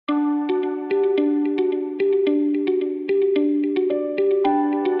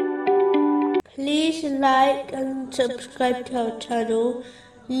like and subscribe to our channel.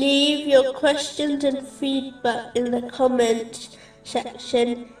 Leave your questions and feedback in the comments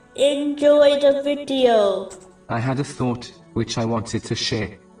section. Enjoy the video. I had a thought, which I wanted to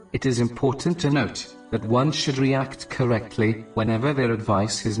share. It is important to note that one should react correctly whenever their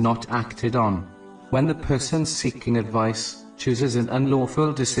advice is not acted on. When the person seeking advice chooses an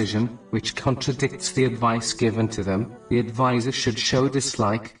unlawful decision which contradicts the advice given to them, the advisor should show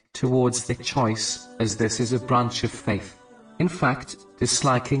dislike towards the choice, as this is a branch of faith. In fact,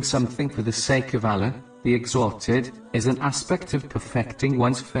 disliking something for the sake of Allah, the Exalted, is an aspect of perfecting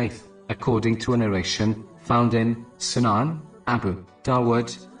one's faith, according to a narration found in Sunan Abu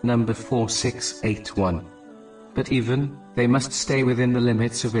Dawud, number 4681. But even, they must stay within the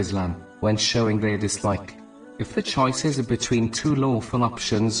limits of Islam when showing their dislike. If the choices are between two lawful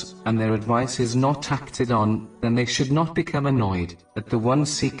options, and their advice is not acted on, then they should not become annoyed at the one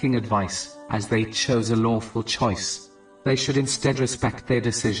seeking advice, as they chose a lawful choice. They should instead respect their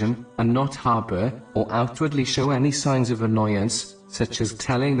decision, and not harbor, or outwardly show any signs of annoyance, such as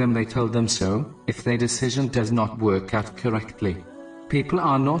telling them they told them so, if their decision does not work out correctly. People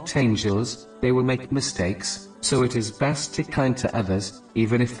are not angels, they will make mistakes, so it is best to be kind to others,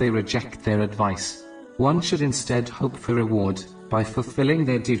 even if they reject their advice. One should instead hope for reward, by fulfilling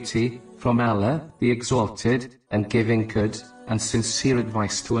their duty, from Allah, the Exalted, and giving good, and sincere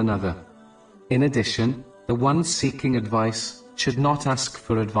advice to another. In addition, the one seeking advice should not ask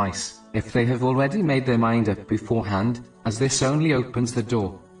for advice if they have already made their mind up beforehand, as this only opens the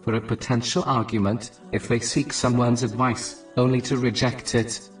door for a potential argument if they seek someone's advice only to reject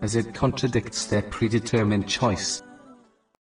it, as it contradicts their predetermined choice.